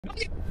Huh?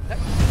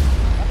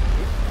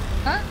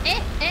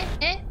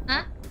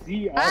 Huh?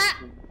 See us.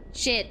 Ah!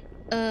 Shit.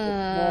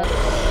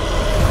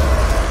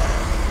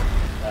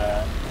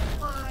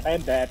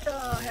 I'm dead.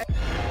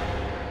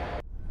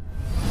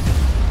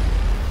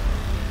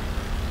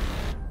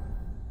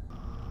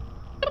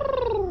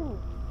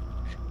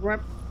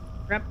 Rep.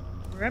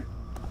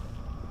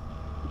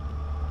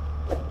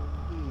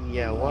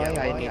 Yeah, why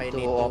I need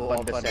to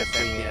open the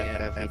setting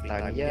every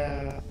time?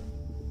 Yeah.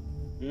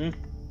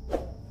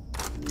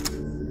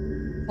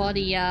 For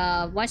the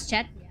voice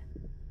chat.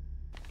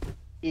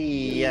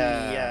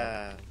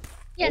 Yeah.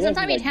 Yeah,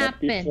 sometimes it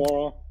happens.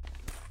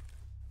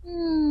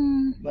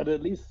 But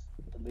at least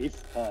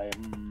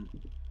time.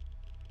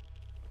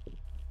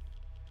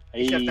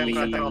 Is your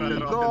temperature of the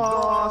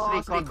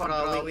ghost record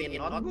drawing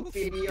in notebook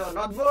video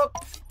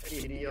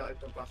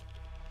itu pas.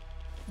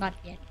 Not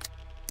yet.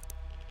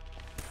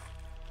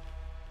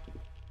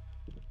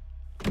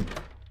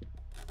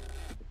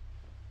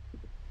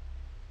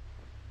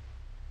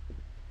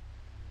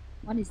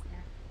 What is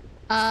that?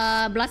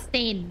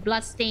 Bloodstain.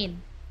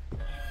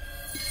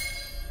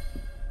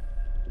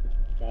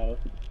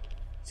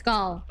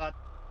 Skull.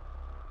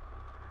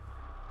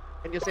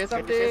 Can you say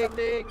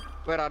something?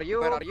 Where are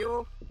you?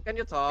 Can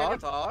you talk?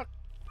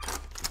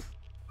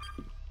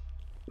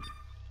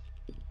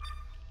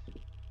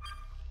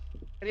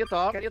 Can you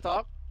talk?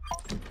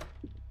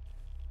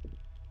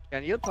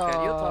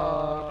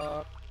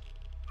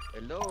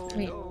 Hello.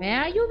 Wait,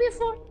 where are you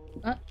before?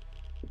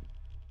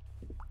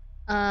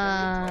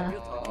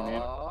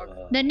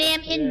 The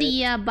name in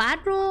the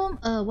bathroom.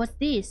 What's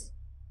this?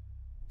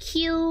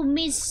 Q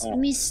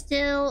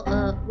Mistel.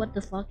 What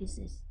the fuck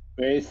is this?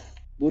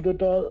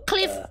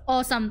 Cliff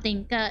or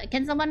something.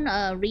 Can someone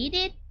read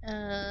it?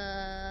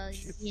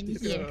 In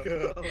here.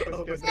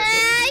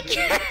 I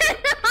cannot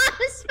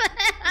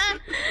spell.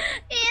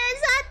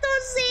 It's hard to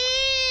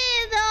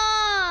see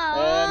though.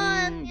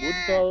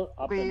 Woodball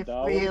up and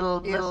down.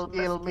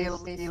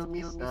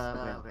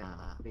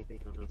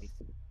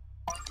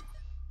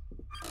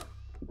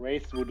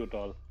 Raise voodoo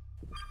doll.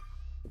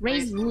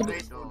 Raise wood.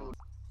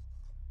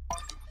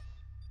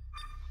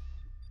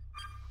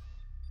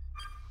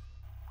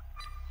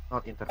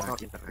 Not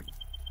interact.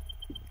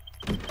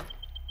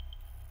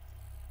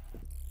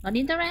 Not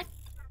interact?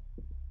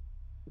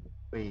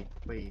 Wait.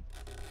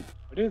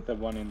 What is the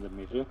one in the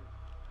middle?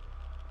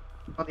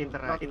 Not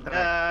interact. And the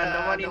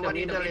one in the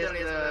middle is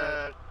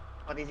the...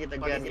 What is it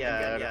again?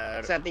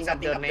 Yeah. Setting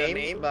up the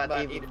name, but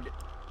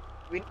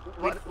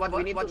what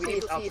we need to see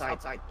is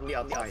outside. On the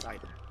outside.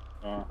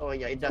 Oh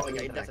yeah, it doesn't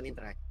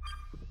interact.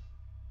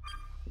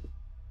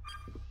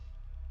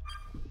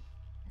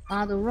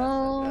 Father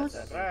Rose.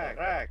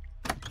 Rack.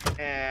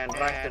 And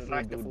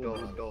right the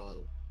voodoo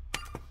doll.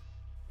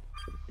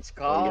 It's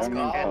called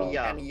and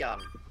young. Yeah.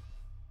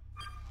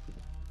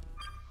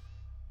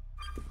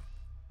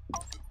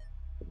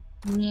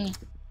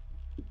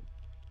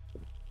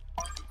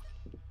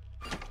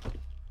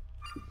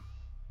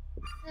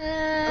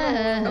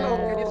 Hello.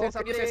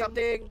 Can you say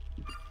something?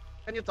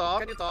 Can you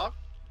talk?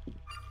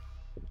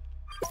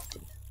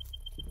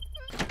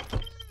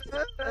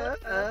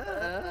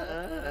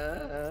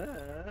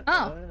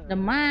 Oh, the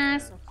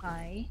mask.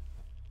 Okay.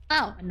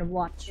 Oh, and the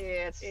watch.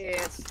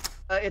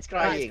 It's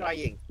crying.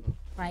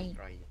 Crying.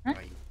 Huh?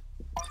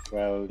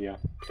 Well, yeah.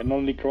 Can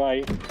only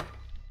cry.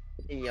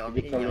 It's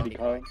already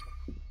crying.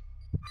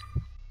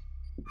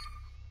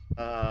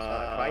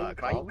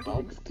 Crying.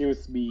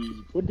 Excuse me.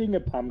 Putting a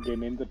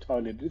pumpkin in the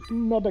toilet is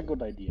not a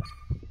good idea.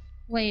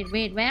 Wait.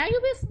 Where are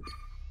you with?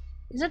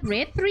 Is that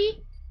red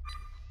 3?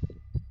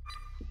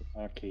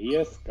 Okay,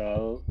 here's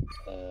skull.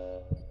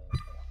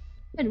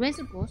 Wait, where's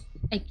the ghost?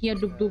 Here,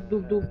 dub.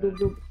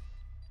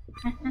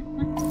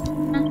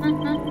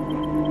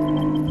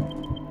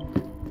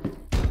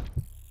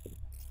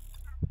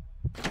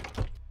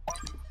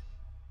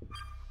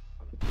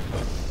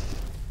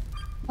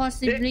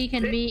 Possibly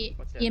can be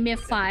EMF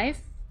 5.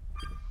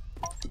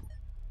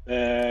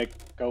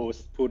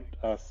 Ghost put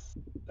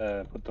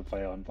the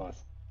fire on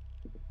us.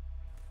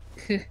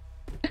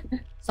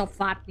 Stop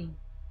farting.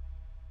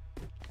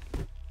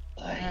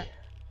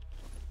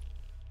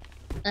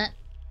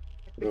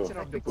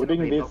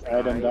 Putting this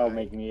item down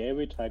make me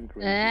every time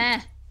crazy.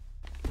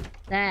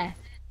 There.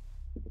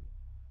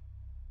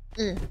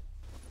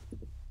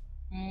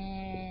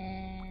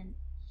 And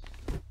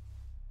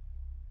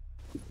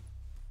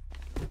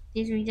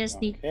this we just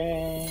need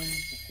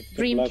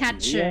dream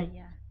catcher.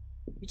 Yeah,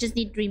 we just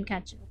need dream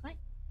catcher.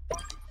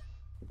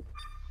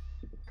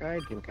 Okay.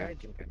 Dream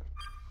catcher.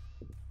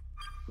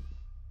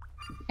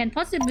 Can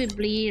possibly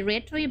be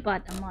red 3,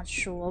 but I'm not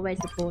sure. Where's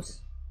the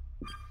ghost?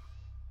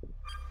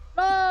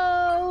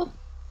 No.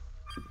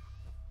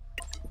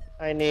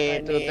 I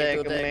need to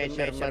take a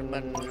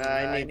measurement.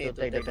 I need to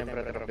take the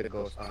temperature of the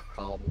ghost.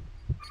 Calm.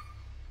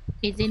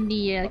 It's in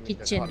the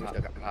kitchen.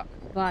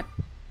 But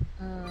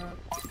no,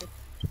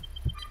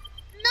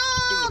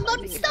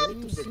 don't stop.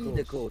 See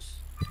the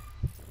ghost.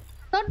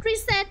 Don't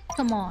reset.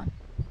 Come on.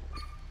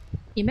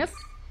 EMF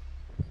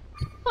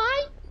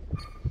 5.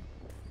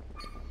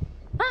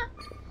 Huh?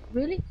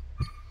 Really?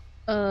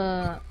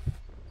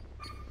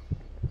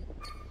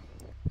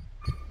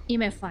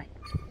 EMF 5.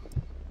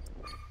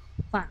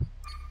 Fuck.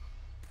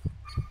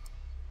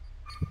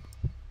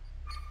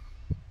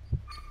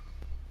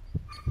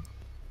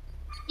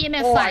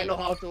 EMF Oh, 5. I know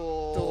how to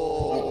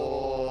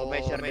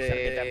measure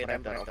the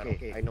temperature.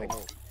 Okay, I know.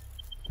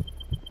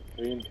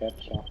 Dream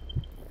catcher.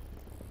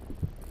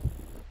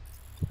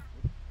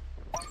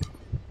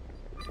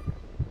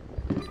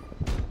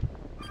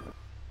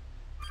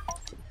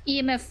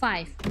 EMF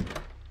 5.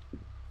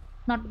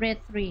 Not red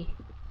 3.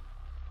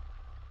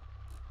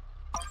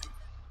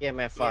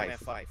 EMF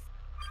 5.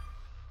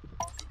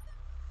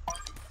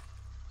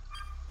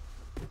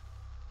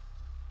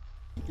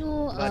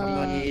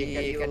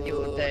 Buddy, can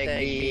you take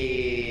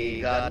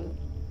the gun?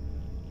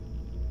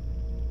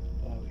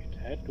 Oh, it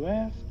had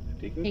dwarf.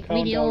 Take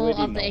video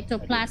of the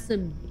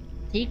ectoplasm.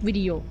 Take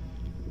video.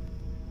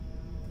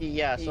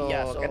 Yeah, so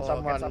can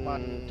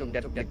someone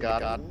took the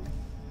gun?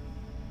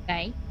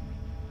 Okay.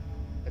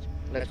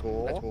 Let's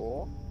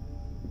go.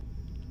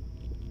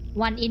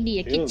 One in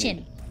the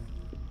kitchen.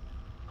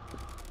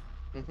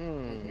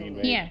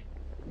 Here.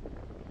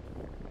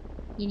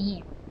 In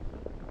here.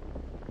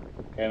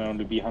 Can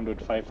only be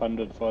 100,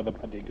 500 for the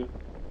particle.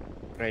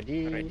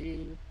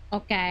 Ready.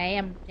 Okay,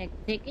 I'm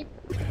take it.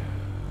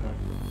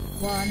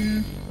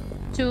 1,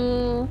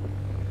 2,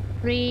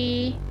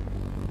 3,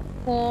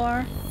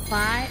 4,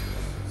 5,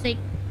 6,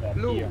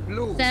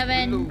 Blue.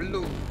 7,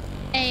 Blue.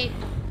 8,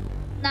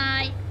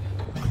 9,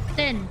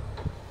 10.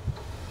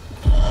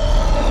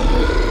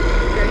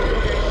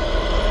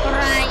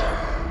 Alright.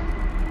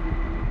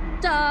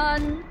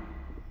 Done.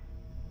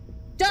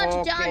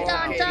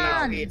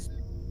 Done.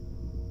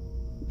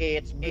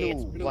 It's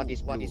blue. What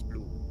is blue?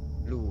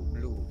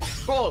 Blue.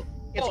 Cold.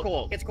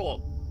 It's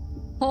cold.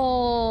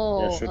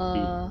 Oh. There should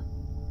be.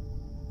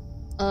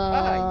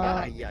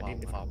 Yeah, in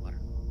the farmer.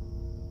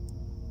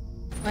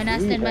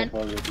 Minus 10,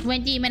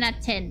 20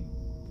 minus 10.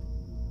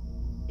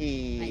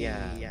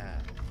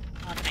 Yeah.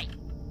 Alright.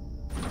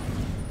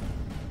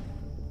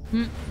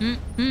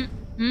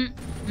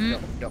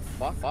 The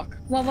fuck?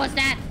 What was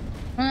that?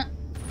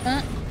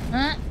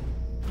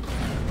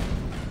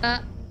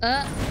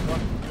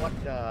 What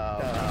the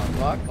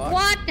fuck?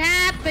 What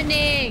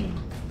happening?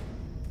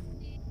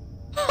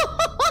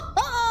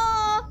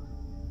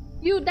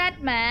 You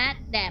that mad?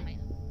 Damn it.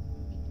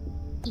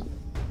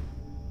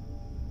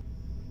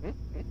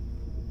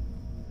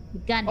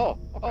 Gun. Oh,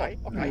 okay.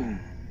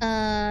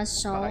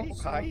 So.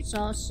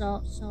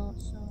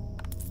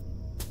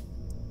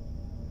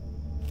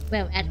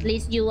 Well, at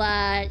least you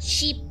are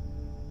cheap.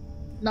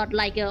 Not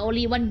like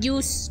only one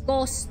use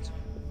ghost.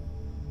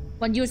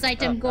 One use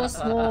item ghost.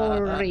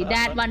 Holy,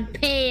 that one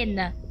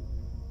pain.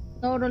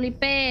 Totally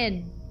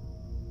pain.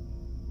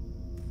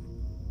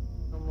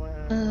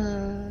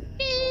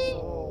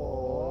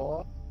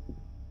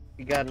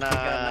 We gonna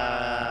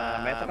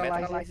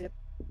materialize it.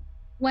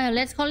 Well,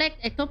 let's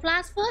collect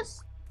ectoplasm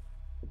first.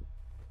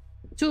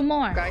 2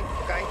 more. Okay.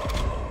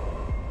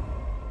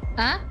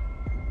 Huh?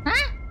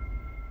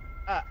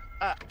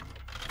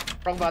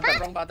 Wrong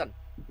button.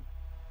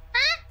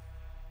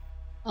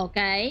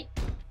 Okay.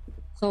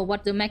 So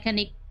what the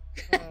mechanic?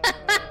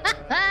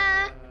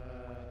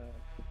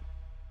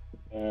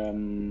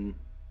 Um.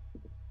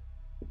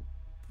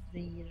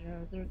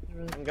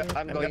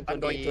 I'm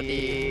going to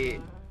the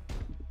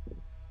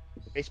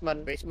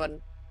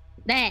basement.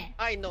 There.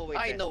 I know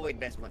it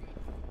basement.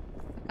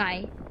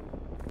 Okay.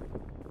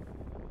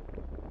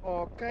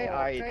 Okay,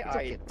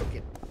 I took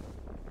it.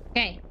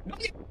 Okay.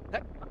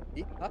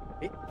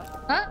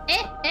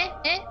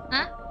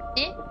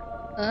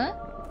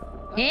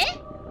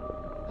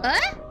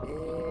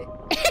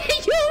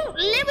 You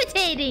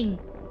levitating?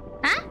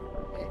 Huh?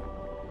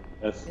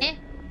 Yes.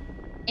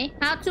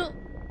 How to?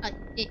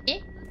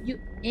 You?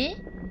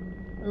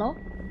 Hello?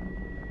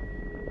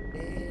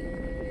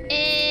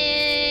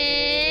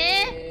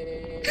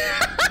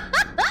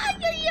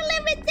 You're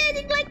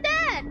levitating like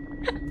that?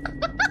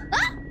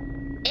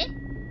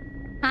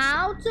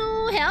 How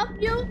to help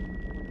you?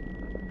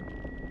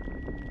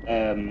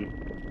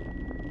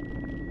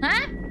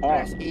 Huh?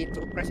 Press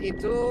E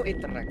to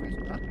interact.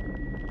 Huh?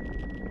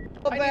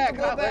 Go back.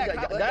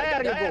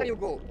 There you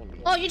go.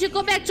 Oh, you should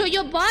go back to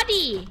your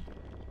body.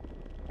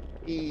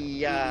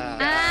 Yeah.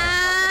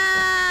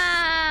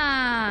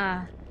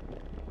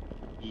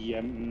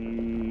 Yeah,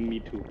 me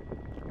too.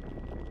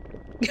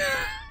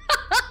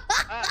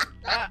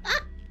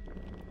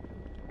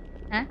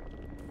 Huh?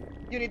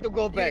 You need to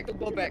go back.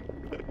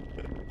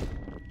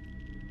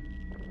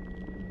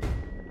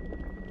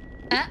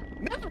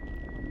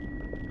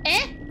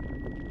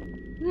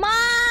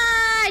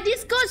 My,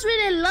 this ghost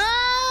really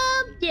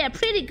love. Yeah,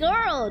 pretty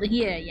girl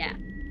here. Yeah.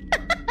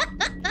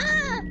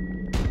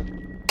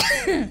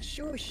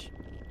 Shush.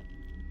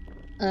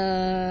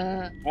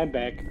 I'm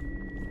back.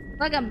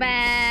 Welcome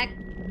back.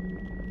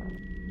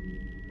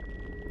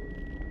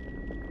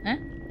 Huh?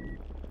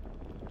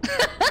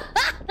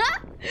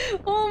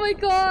 Oh my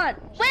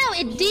god. Well,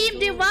 it deemed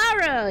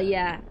devourer.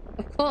 Yeah,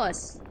 of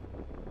course.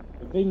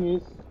 The thing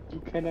is, you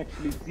can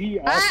actually see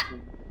us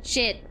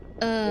Shit.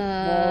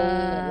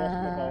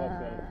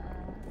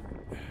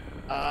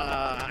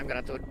 I'm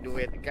gonna do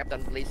it,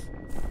 Captain, please.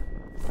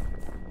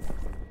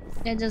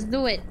 Yeah, just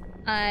do it.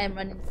 I'm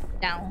running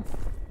down.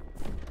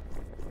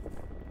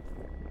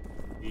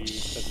 He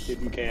just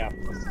didn't care.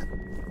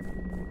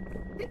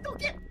 It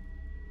took it.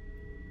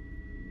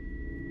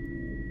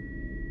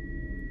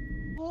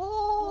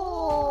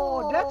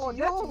 Oh, that's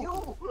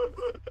you.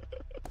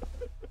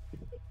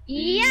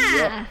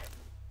 Yeah.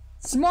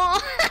 Small.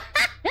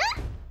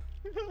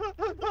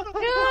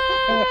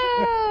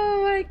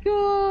 Oh my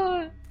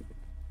god.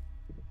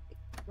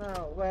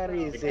 Now, where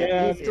is it?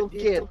 Yeah. He took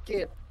it.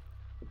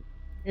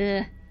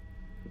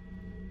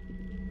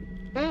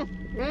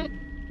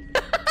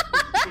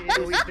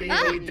 We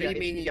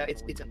dreaming. Yeah,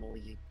 it's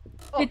annoying.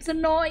 Oh, It's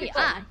annoying.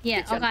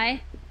 Yeah, kitchen.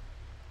 okay.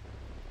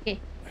 I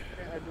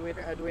do it.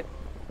 I don't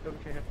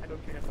care.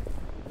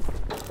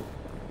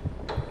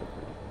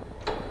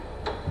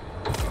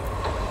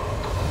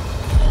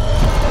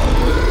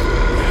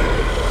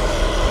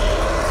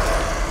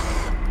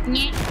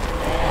 Nyeh.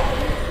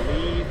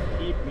 Please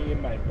keep me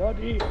in my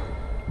body.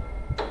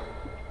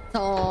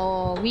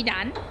 So, we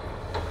done?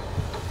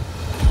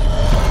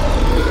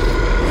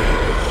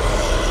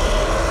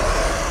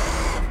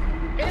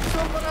 It's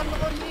super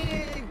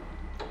annoying.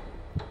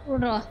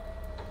 Udah.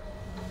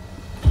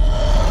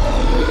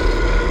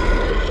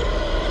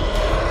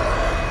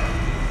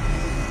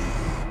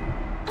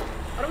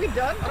 Are we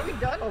done?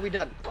 Oh,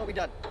 we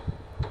done.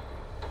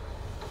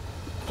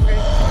 Okay.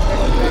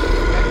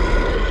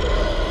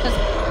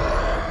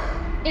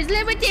 It's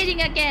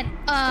levitating again.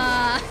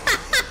 I'm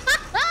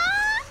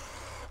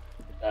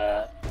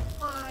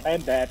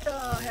dead.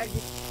 Heck,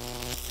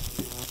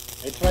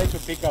 I tried to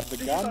pick up the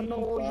this is gun,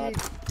 annoying.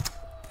 but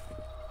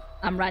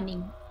I'm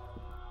running.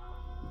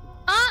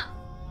 Ah!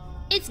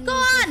 It's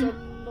gone!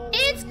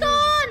 It's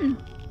gone!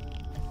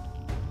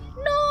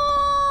 No!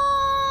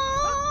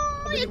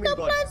 do you It's mean the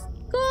plus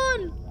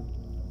gone!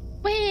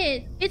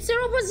 Wait, it's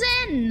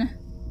 0%!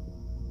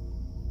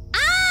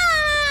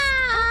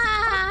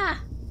 Ah!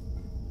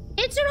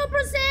 It's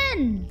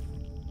 0%!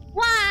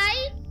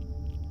 Why?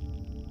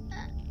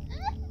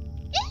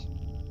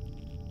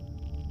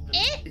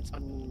 It's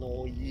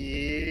annoying.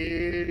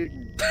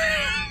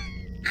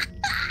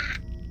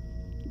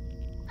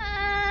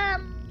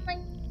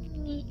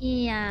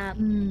 Yeah.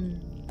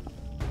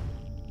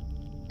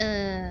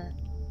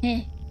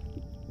 Hey.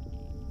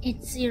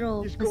 It's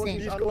 0%. This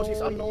ghost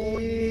is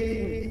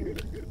annoying.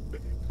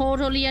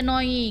 Totally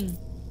annoying.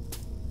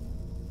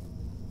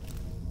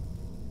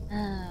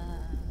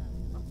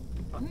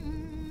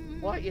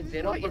 Why it's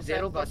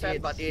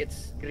 0%, but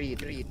it's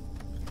green.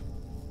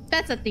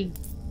 That's a thing.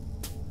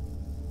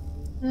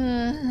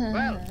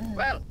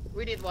 Well,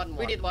 we did one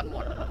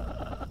more.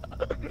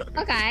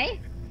 Okay.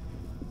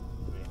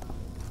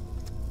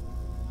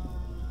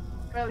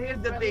 Well, here's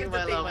the thing,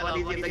 my love. What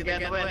is it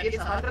again? When it's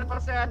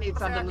 100%, it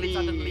suddenly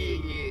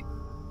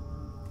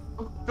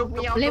took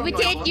me out.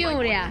 Levitate you,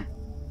 yeah.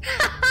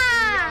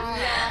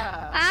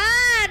 Yeah.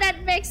 Ah,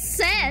 that makes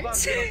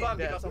sense.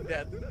 Because of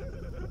that.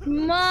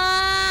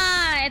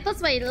 My, that's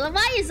why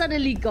is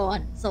suddenly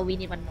gone. So we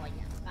need one more,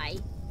 yeah. Bye.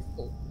 Let's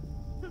go.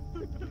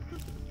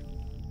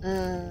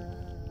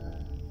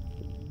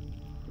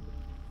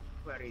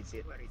 Where is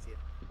it?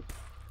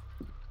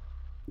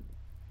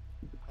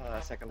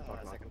 Second floor.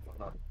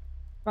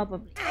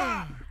 Probably.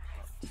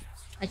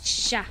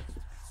 Acha.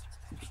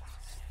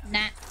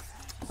 Nah.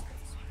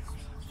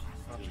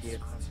 Not here.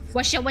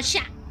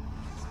 Washa.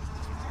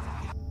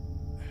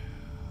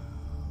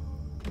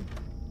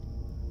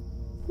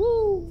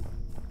 Woo.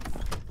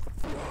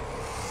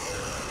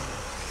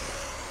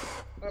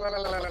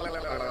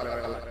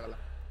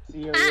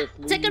 seriously.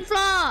 Second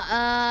floor.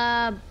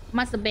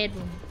 Master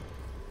bedroom.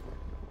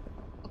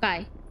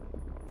 Okay.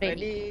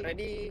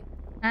 Ready.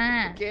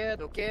 Ah. Okay.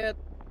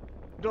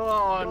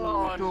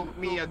 Don't took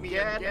me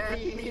again,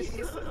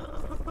 please.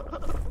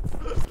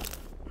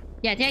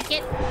 Yeah, take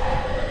it.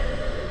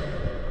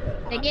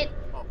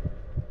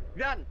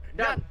 Done.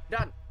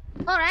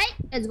 All right,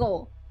 let's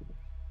go.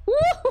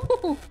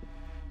 Woo!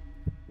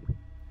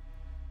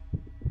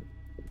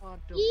 What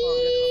the fuck?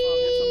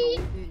 That's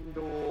annoying,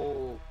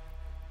 though.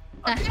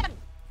 Again.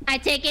 I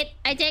take it.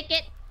 Okay.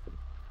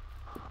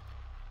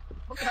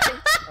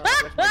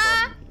 Where's my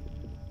body?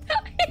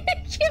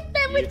 Keep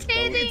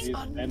levitating. It's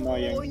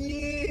annoying.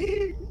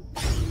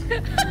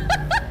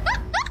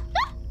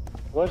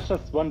 I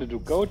just wanted to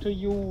go to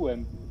you,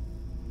 and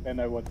then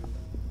I was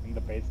in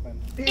the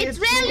basement. It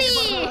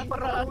really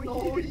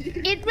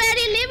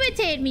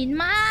levitated me.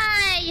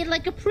 My, you're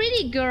like a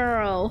pretty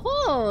girl.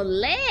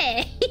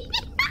 Holy.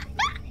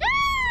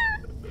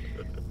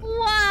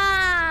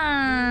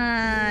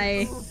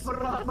 Why?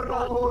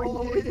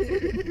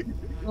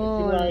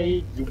 Oh.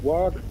 Like you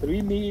walk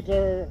 3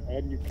 meters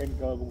and you can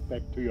go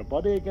back to your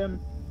body again.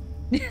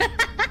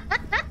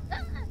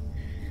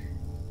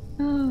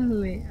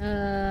 Holy.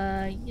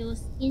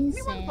 Use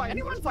incense.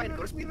 Anyone find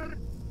Ghost Mirror?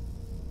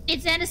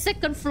 It's at the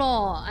second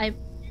floor.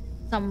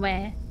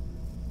 Somewhere.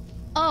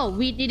 Oh,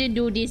 we didn't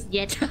do this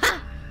yet.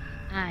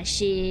 Ah,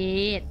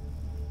 shit.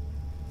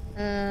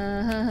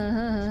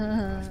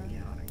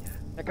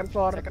 Second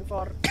floor.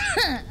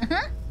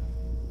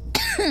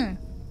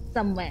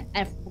 Somewhere.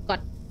 I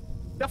forgot.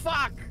 The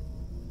fuck?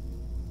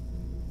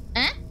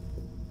 Huh?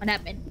 What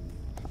happened?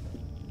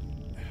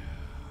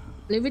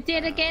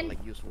 Levitate again?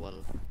 Like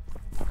usual.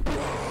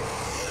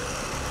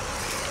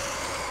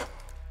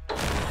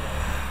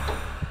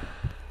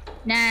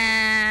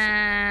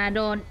 Nah,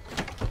 don't.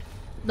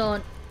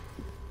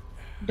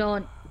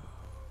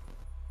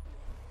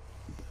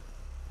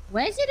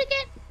 Where is it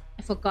again?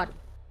 I forgot.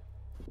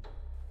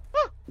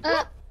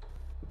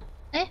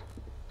 Eh?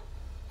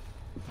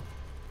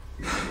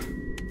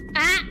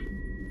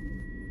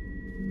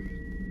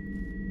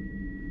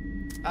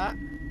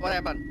 What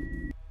happened?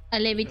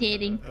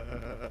 Levitating.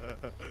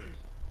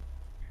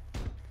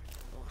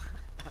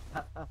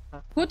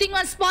 Putting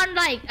on spawn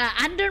like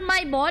under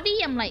my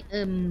body. I'm like,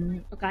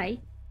 okay.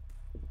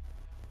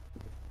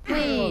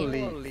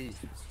 Wait. Holy.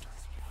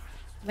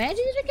 Where is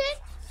it again?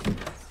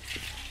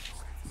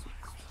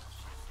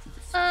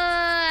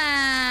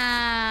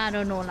 I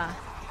don't know lah.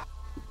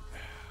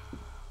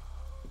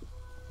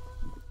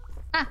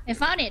 Ah, I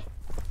found it.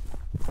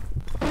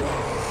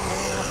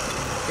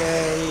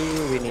 Okay,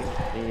 we need.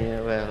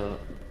 Yeah, well.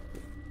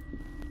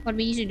 What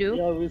we need to do?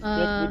 We always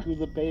get to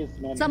the base,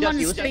 man. Someone's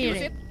Just use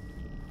spirit. it.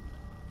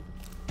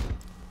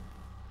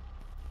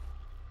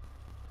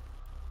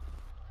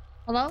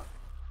 Hello?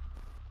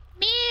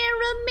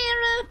 Mirror,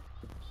 mirror,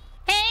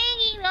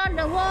 hanging on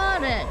the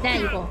water. There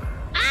you go.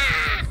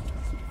 Ah!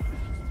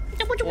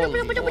 Where are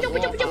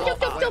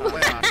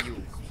you?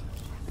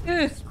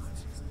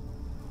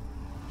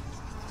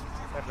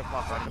 Where the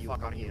fuck are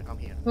you? Come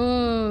here.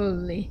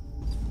 Holy.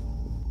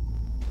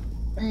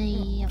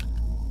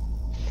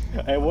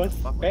 I was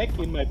back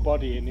in my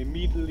body and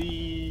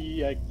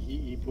immediately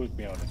he pulled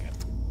me out again.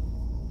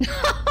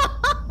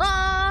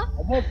 I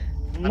was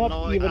not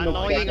even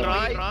annoying, a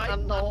right?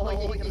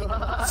 Annoying,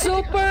 right?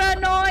 Super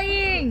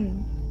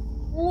annoying.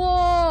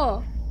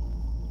 Whoa.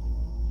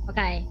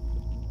 Okay.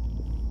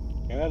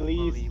 Can I at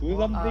least do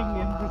something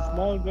in this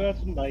small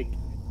version, like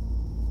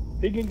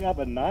picking up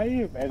a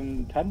knife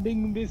and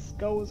hunting this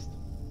ghost?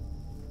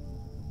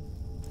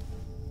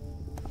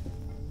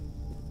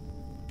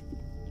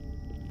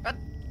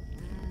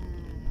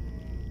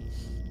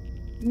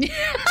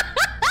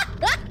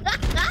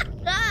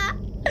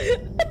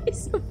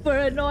 Super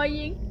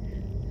annoying.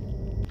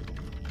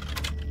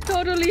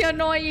 Totally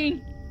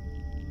annoying.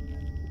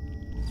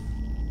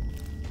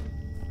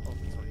 Oh,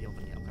 sorry,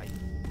 open it, okay.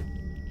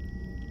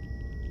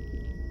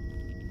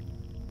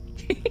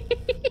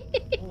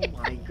 Oh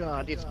my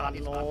god, it's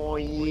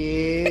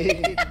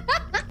annoying.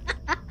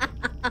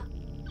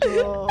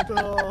 What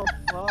the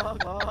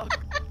fuck?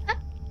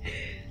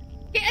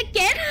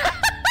 Again?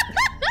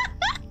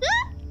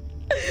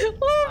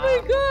 Oh my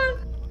god.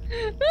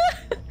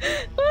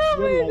 Oh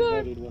my You're god.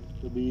 like that it was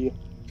to be.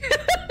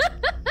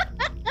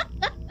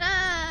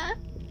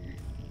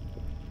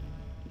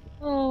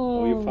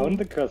 Oh, you found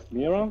the cursed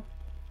mirror?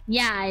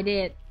 Yeah, I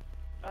did.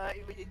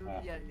 We did.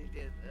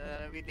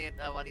 We did.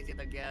 What is it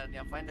again?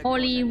 Yeah, find the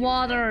Holy gold and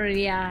water,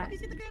 yeah. What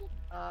is it again?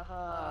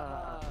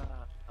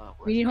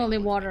 We need holy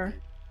water.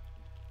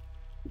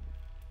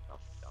 Oh,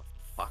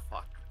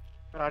 fuck.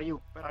 Where are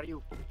you?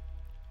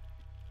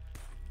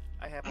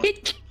 I have.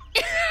 It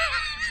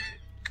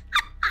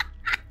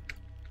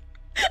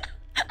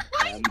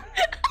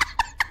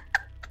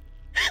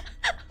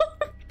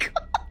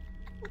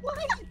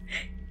Why?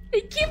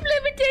 It keep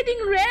levitating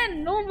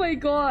Ren. Oh my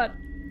god.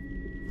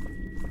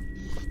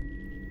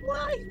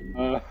 Why?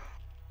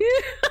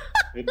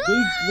 It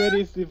makes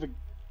very if a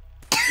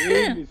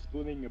game is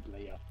bullying a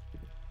player.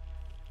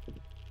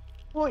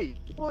 Oi.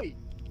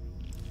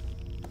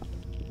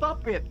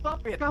 Stop it.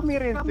 Come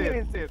here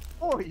instead.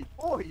 Oi.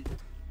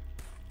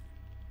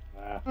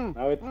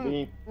 Now it's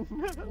me.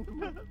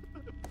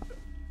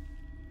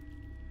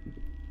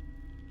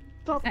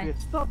 Stop it.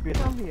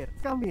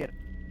 Come here.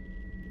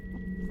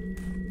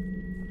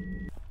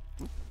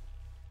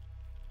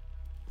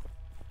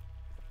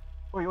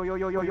 Oi.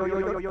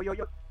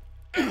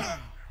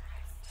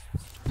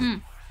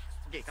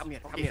 Okay, come here.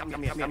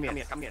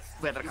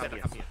 Better come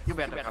here. You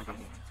better come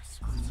here.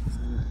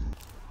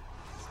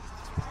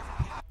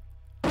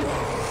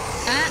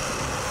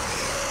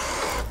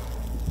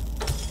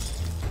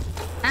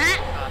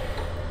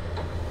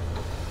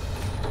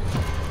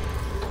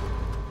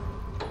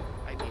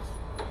 I miss.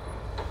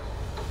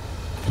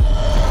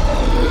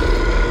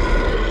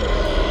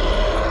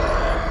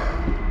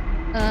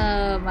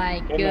 Oh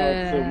my Can god.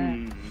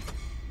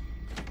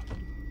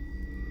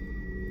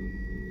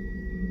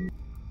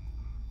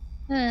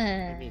 I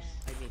miss.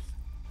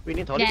 We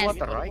need holy Yes.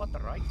 water,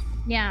 right?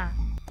 Yeah.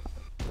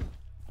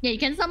 Yeah, you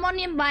can summon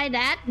him by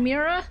that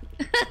mirror.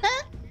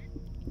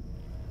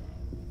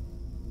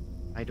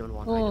 I don't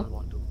want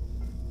to.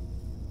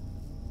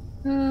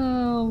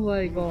 Oh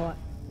my god.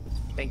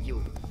 Thank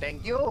you.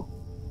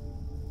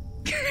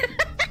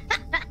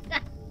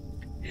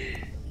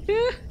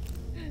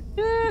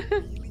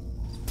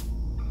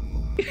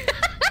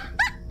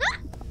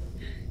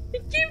 He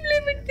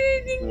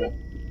Really?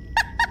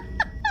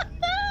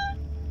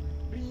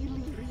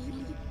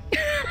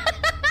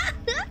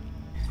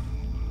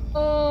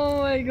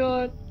 Oh my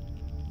god.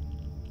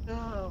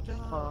 Oh,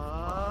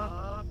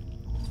 fuck.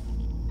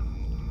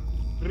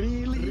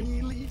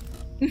 Really?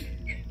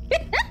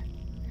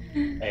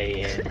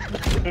 Hey.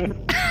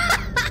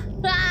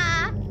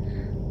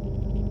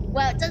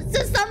 Well,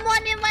 just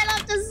summon him, my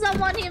love. Just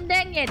summon him.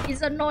 Dang it,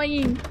 it's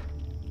annoying.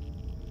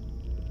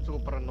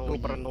 Super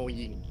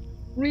annoying.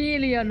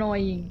 Really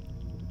annoying.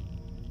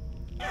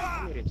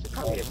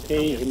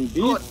 Okay, in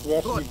this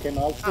version you can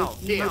also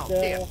see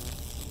the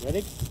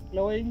relics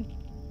glowing.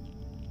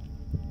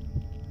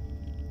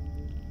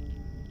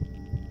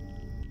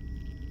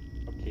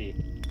 Okay.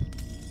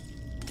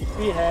 If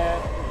we have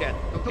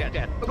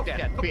Look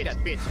at,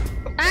 bitch.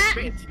 Ah!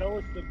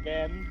 close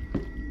again,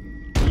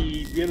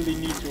 we really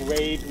need to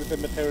wait with the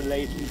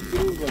materialization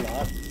till the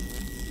last.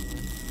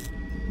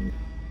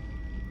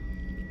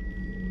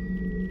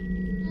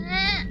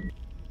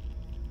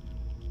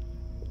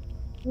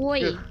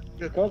 Wait.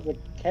 Because I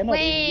cannot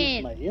even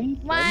use my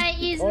instance. Why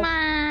is because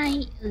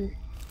my...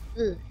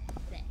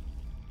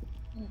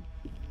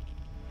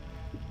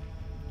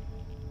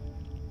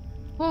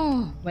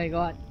 Oh my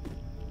god.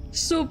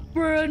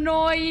 Super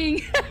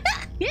annoying.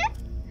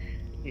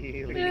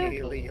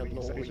 Really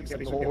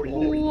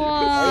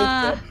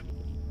Wow.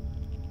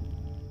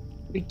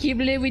 We keep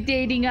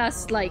levitating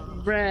us like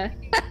bruh.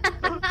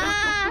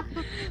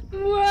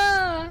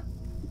 Wow.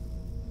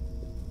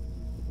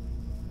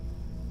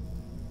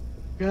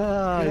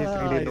 God,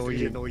 it's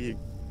really annoying.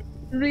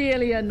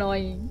 Really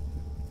annoying.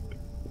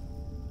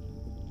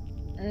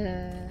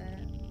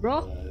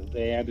 Bro?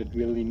 they added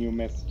really new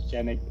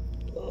messagenic.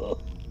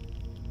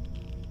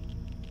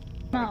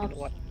 Mouse.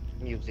 What?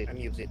 Use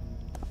it.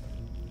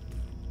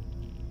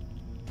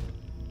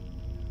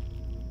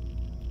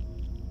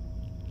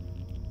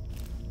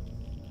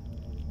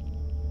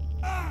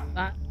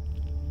 Ah.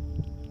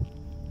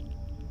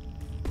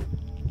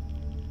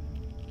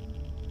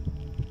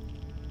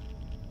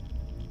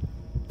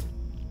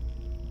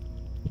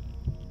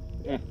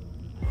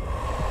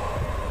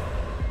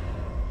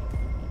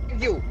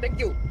 Thank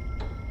you.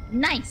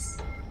 Nice.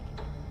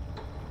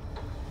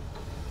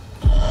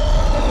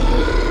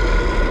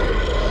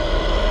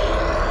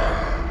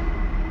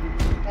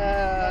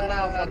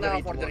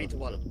 Now for the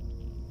ritual.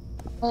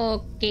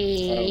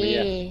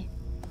 Okay.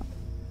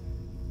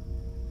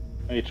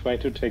 I try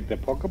to take the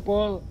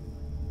Pokeball.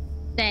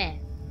 There.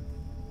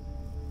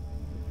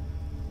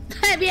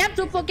 We have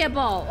two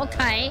Pokeball.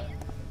 Okay.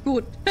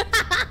 Good.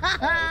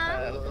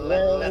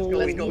 Let's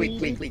go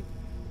quickly.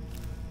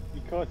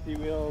 Because he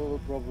will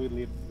probably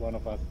let one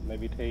of us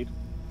levitate.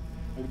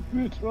 And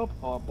we'll drop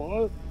our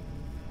ball.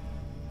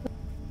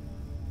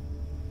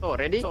 So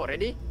ready?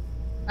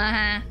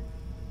 Uh-huh.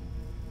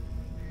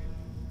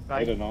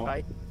 I don't know.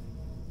 Right.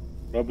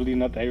 Probably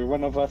not every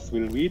one of us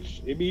will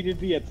reach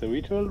immediately at the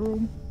ritual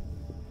room.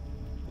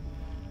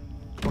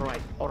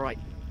 Alright.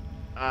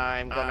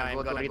 I'm gonna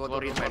go to ritual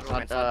room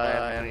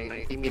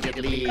and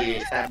immediately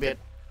stab it.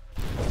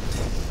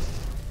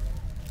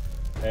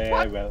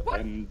 Well,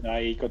 and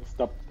I got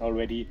stopped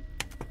already.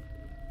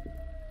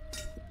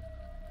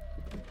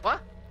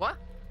 What?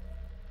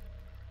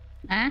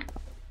 Huh?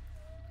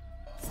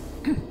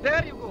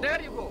 There you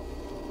go.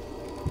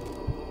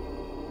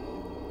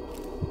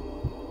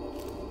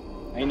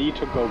 I need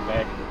to go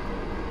back.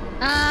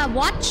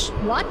 Watch.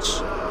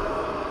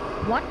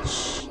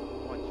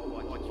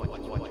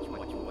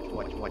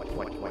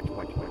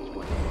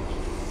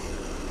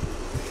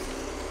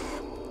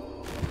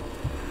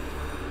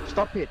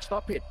 Stop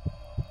it.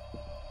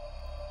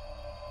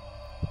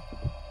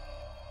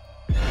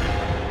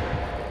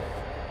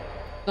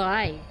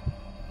 Guy.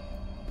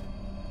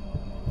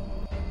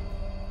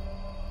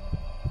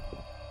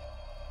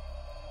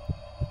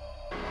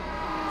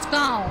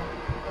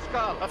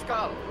 Let's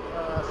go.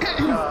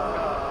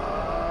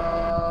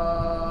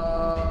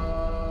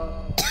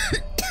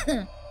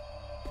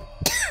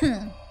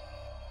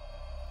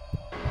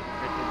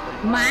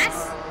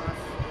 Mask?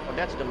 Oh,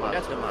 that's the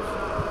mask.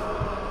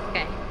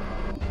 Okay.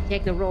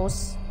 Take the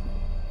rose.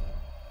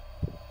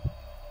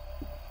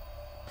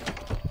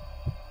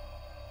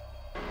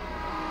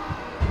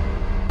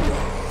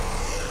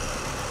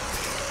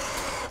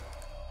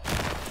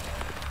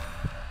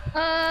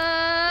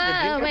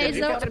 Where is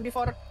the...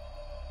 before?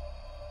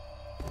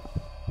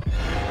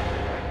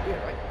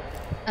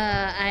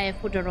 I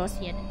put the rose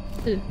here.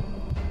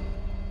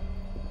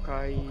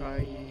 Okay.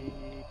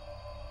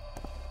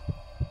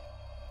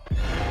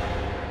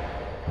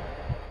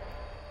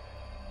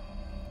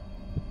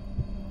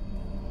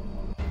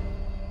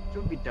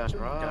 Should be done,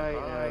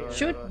 right?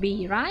 Should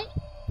be, right?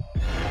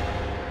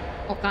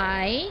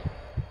 Okay.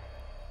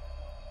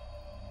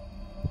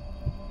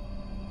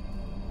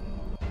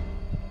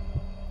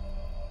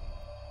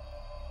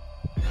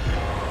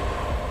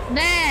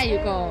 There you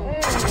go.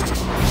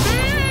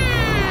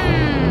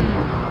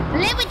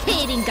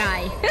 Levitating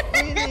guy.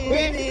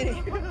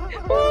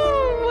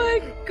 Oh my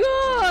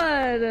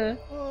god.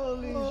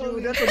 Holy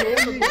shit, that's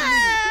amazing.